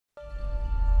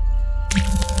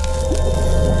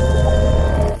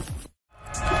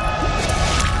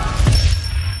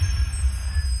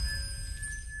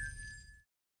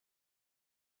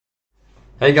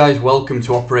Hey guys, welcome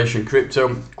to Operation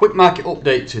Crypto. Quick market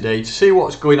update today to see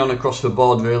what's going on across the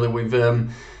board. Really,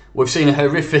 we've seen a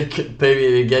horrific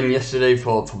period again yesterday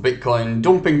for Bitcoin,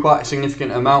 dumping quite a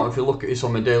significant amount. If you look at this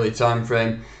on the daily time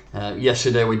frame,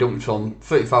 yesterday we dumped from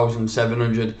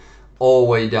 30,700 all the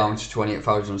way down to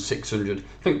 28,600. I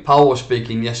think Powell was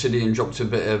speaking yesterday and dropped a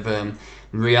bit of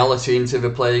reality into the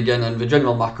play again, and the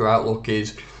general macro outlook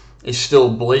is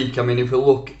still bleak. I mean, if we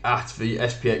look at the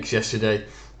SPX yesterday,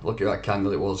 look at that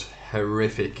candle, it was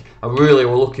horrific. I really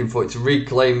were looking for it to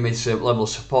reclaim this level of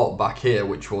support back here,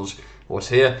 which was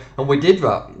here, and we did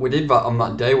that. We did that on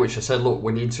that day, which I said, look,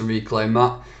 we need to reclaim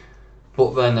that.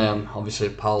 But then obviously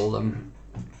Powell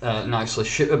nicely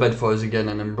shit the bed for us again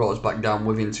and then brought us back down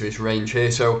into this range here.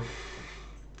 So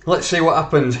let's see what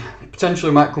happens.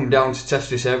 Potentially might come down to test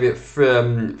this area at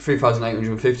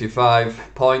 3,855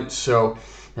 points. So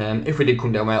if we did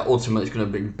come down there, ultimately it's going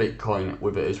to bring Bitcoin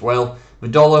with it as well. The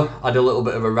dollar had a little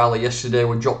bit of a rally yesterday.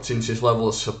 We dropped into this level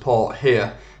of support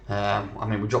here.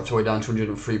 We dropped all the way down to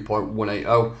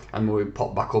 103.180 and we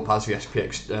popped back up as the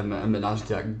SPX and the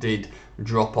Nasdaq did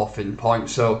drop off in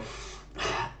points. So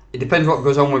it depends what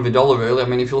goes on with the dollar, really. I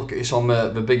mean, if you look at this on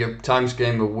the bigger time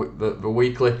scale, the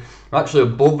weekly, we're actually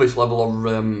above this level of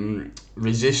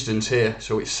resistance here.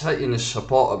 So it's setting this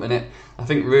support at the minute. I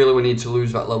think really we need to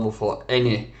lose that level for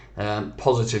any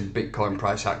positive Bitcoin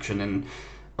price action. And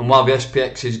while the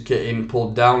SPX is getting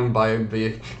pulled down by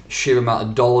the sheer amount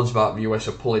of dollars that the US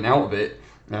are pulling out of it,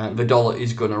 the dollar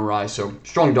is going to rise. So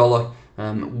strong dollar,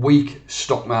 weak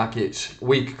stock markets,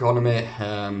 weak economy,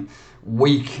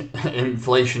 weak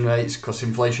inflation rates, because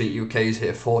inflation in the UK is hit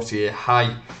a 40-year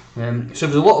high. So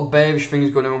there's a lot of bearish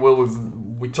things going on.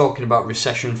 We're talking about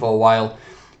recession for a while,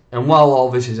 and while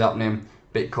all this is happening,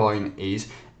 Bitcoin is,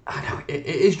 I know it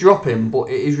is dropping, but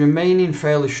it is remaining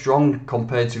fairly strong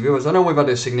compared to the others. I know we've had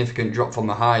a significant drop from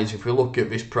the highs. If we look at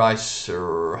this price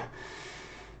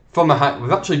from a high,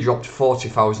 we've actually dropped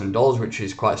 $40,000, which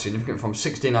is quite significant, from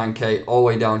 69k all the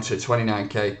way down to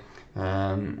 29k.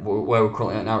 Where we're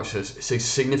currently at now, it's a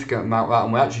significant amount of that,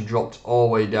 and we actually dropped all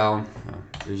the way down.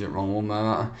 Is it wrong one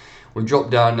there? We dropped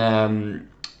down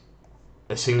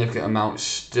a significant amount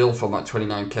still from that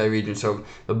 29k region. So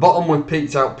the bottom we've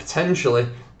peaked out potentially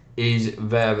is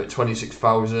there at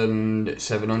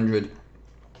 26,700.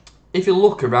 If you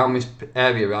look around this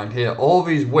area around here, all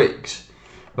these wicks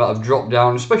that have dropped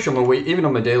down, especially on the week, even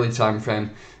on the daily time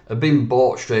frame, have been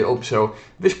bought straight up. So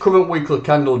this current weekly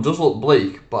candle does look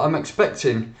bleak, but I'm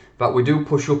expecting that we do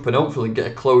push up and hopefully get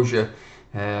a closure.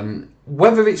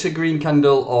 Whether it's a green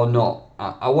candle or not,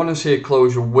 I want to see a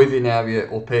closure within area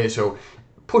up here. So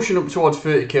pushing up towards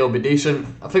 30k will be decent.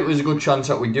 I think there's a good chance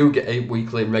that we do get 8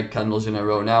 weekly red candles in a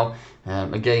row now.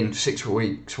 Again, 6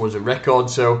 weeks was a record,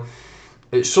 so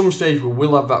at some stage we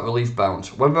will have that relief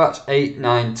bounce. Whether that's 8,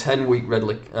 9, 10 week red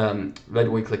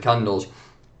weekly candles,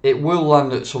 it will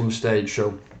land at some stage.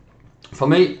 So for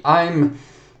me, I'm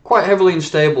quite heavily in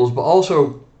stables, but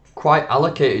also quite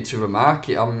allocated to the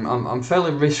market. I'm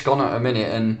fairly risk on at a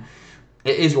minute, and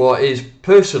it is what it is.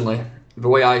 Personally, the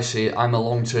way I see it, I'm a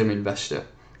long-term investor.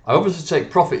 I obviously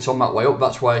take profits on that way up.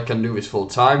 That's why I can do this full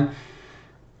time.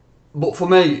 But for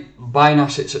me, buying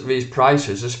assets at these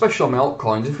prices, especially on my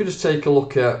altcoins, if we just take a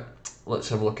look at, let's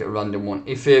have a look at a random one,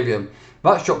 Ethereum,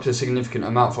 that's dropped a significant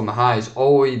amount from the highs,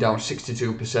 all the way down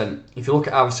 62%. If you look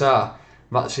at RSR,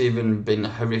 that's even been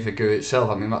horrific in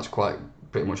itself. I mean, that's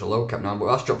pretty much a low cap now, but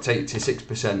that's dropped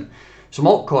 86%. Some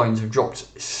altcoins have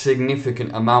dropped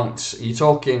significant amounts. You're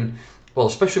talking, well,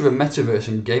 especially the metaverse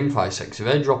and GameFi sector,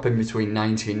 they're dropping between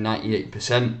 90 and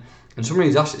 98%. And some of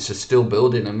these assets are still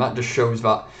building, and that just shows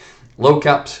that low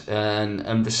caps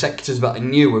and the sectors that are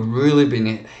new have really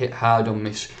been hit hard on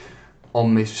this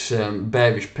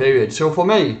bearish period. So for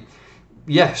me,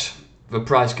 yes, the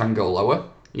price can go lower.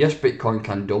 Yes, Bitcoin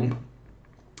can dump.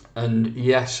 And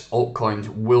yes, altcoins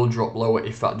will drop lower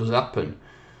if that does happen.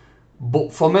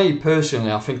 But for me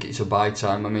personally, I think it's a buy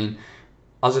time. I mean,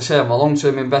 as I say, I'm a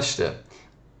long-term investor.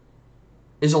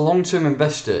 As a long-term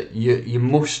investor, you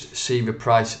must see the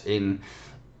price in,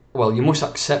 well, you must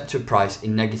accept a price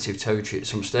in negative territory at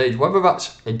some stage, whether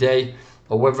that's a day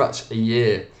or whether that's a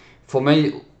year. For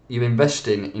me, you're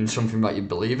investing in something that you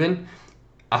believe in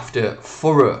after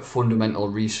thorough fundamental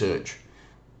research.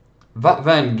 That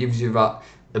then gives you that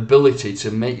ability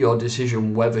to make your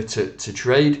decision whether to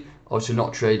trade or to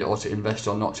not trade, or to invest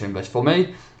or not to invest. For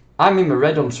me, I'm in the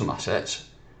red on some assets,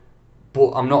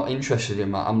 but I'm not interested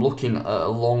in that. I'm looking at a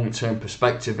long-term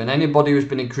perspective, and anybody who's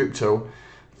been in crypto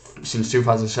since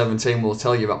 2017 will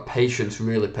tell you that patience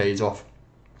really pays off.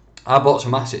 I bought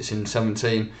some assets in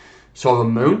 17, saw the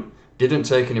moon, didn't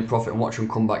take any profit and watch them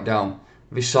come back down.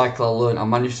 this cycle I learned, I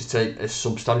managed to take a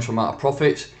substantial amount of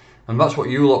profits, and that's what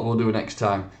you lot will do next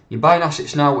time. You're buying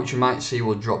assets now which you might see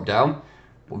will drop down,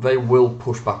 but they will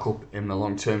push back up in the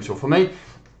long term. So for me,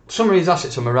 some of these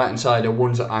assets on my right hand side are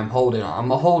ones that I'm holding. I'm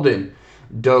holding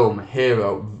Dome,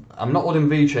 Hero. I'm not holding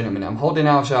VeChain at the minute. I'm holding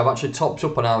RSI. I've actually topped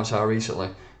up on RSI recently.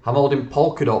 I'm holding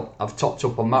Polkadot. I've topped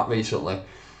up on that recently.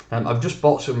 I've just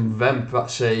bought some VEMP.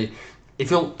 That's a,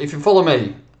 if you follow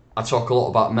me, I talk a lot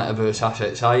about metaverse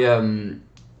assets. I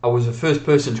was the first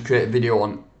person to create a video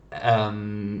on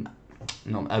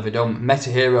Meta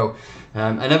Hero,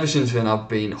 and ever since then I've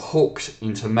been hooked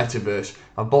into metaverse.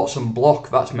 I've bought some Block.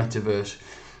 That's metaverse.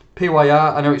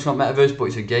 PYR, I know it's not metaverse, but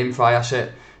it's a GameFi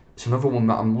asset. It's another one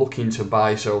that I'm looking to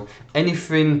buy. So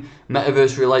anything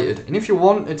metaverse related, and if you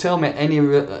want to tell me any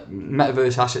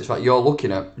metaverse assets that you're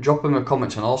looking at, drop them in the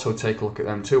comments and also take a look at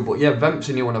them too. But yeah, VEMP's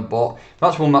a new one I bought.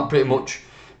 That's one that pretty much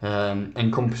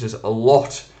encompasses a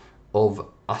lot of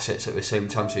assets at the same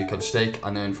time, so you can stake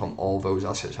and earn from all those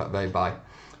assets that they buy.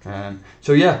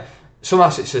 So yeah, some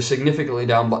assets are significantly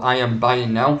down, but I am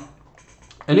buying now.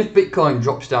 And if Bitcoin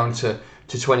drops down to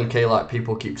 20k like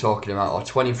people keep talking about, or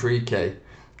 23k,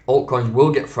 altcoins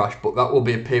will get thrashed, but that will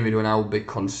be a period when I will be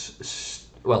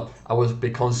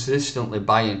consistently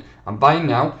buying. I'm buying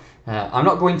now. I'm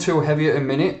not going too heavy at a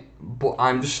minute, but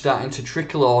I'm just starting to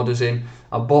trickle orders in.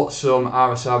 I bought some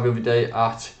RSI the other day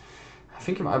at, I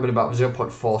think it might have been about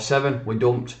 0.47. We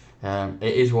dumped. It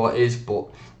is what it is, but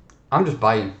I'm just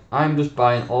buying. I'm just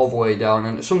buying all the way down,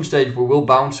 and at some stage we will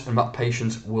bounce, and that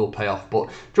patience will pay off. But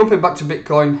jumping back to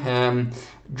Bitcoin,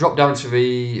 drop down to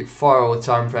the 4-hour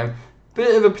time frame.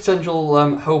 Bit of a potential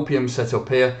hopium setup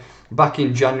here. Back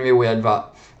in January we had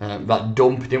that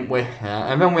dump, didn't we?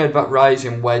 And then we had that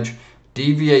rising wedge,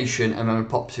 deviation, and then we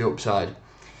popped to the upside.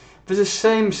 There's the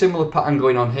same similar pattern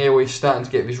going on here. We're starting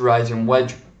to get this rising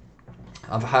wedge.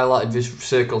 I've highlighted this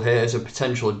circle here as a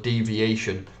potential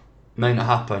deviation. May not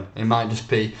happen. It might just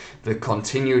be the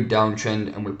continued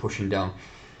downtrend and we're pushing down.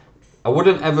 I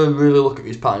wouldn't ever really look at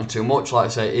these patterns too much. Like I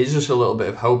say, it is just a little bit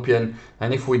of hopium.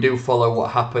 And if we do follow what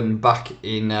happened back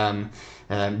in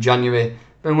January,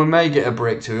 then we may get a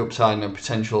break to the upside and a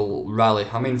potential rally.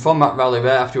 I mean, from that rally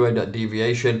there, after we had that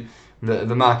deviation,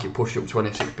 the market pushed up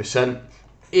 26%.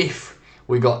 If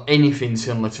we got anything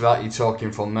similar to that, you're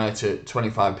talking from there to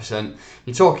 25%.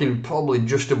 You're talking probably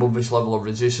just above this level of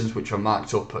resistance, which I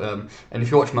marked up. And if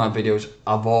you watch my videos,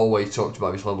 I've always talked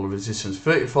about this level of resistance.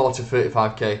 34 to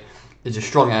 35k is a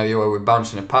strong area where we're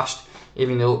bouncing in the past.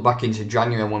 Even if you look back into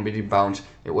January when we did bounce,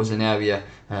 it was an area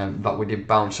that we did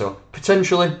bounce. So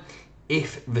potentially,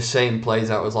 if the same plays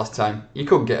out as last time, you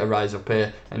could get a rise up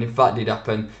here. And if that did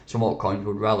happen, some altcoins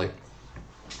would rally.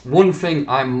 One thing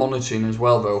I'm monitoring as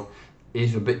well, though,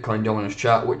 is the Bitcoin dominance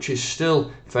chart, which is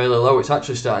still fairly low. It's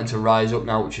actually starting to rise up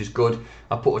now, which is good.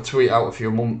 I put a tweet out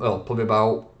probably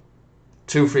about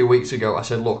 2-3 weeks ago. I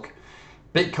said, look,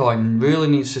 Bitcoin really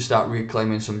needs to start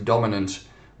reclaiming some dominance.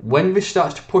 When this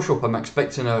starts to push up, I'm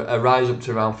expecting a rise up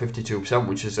to around 52%,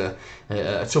 which is a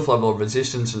tough level of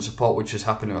resistance and support, which has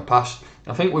happened in the past.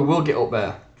 I think we will get up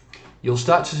there. You'll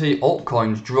start to see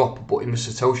altcoins drop, but in the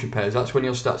Satoshi pairs, that's when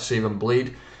you'll start to see them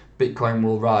bleed. Bitcoin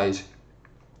will rise.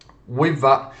 With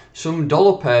that, some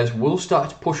dollar pairs will start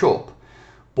to push up,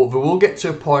 but they will get to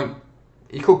a point,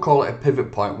 you could call it a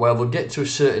pivot point, where they'll get to a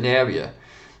certain area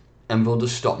and they'll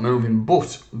just stop moving,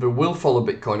 but they will follow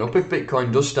Bitcoin up. If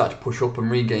Bitcoin does start to push up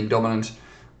and regain dominance,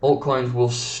 altcoins will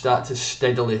start to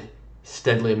steadily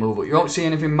move up. You won't see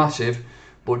anything massive,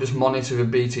 but just monitor the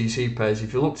BTC pairs.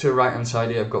 If you look to the right hand side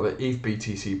here, I've got the ETH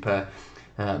BTC pair,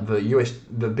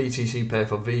 the BTC pair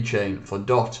for VeChain, for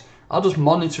DOT. I'll just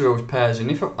monitor those pairs, and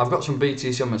if I've got some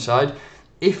BTC on my side,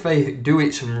 if they do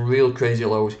hit some real crazy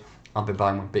lows, I'll be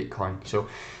buying with Bitcoin. So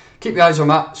keep your eyes on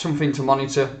that, something to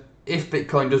monitor. If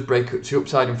Bitcoin does break up to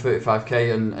upside in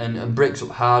 35k and breaks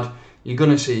up hard, you're going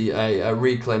to see a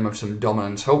reclaim of some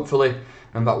dominance, hopefully,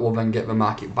 and that will then get the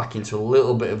market back into a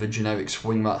little bit of a generic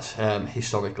swing that's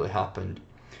historically happened.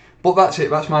 But that's it,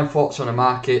 that's my thoughts on the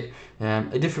market.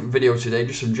 A different video today,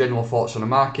 just some general thoughts on the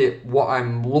market, what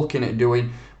I'm looking at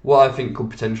doing, what I think could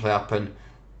potentially happen,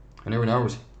 and who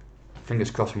knows, fingers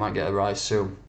crossed we might get a rise soon.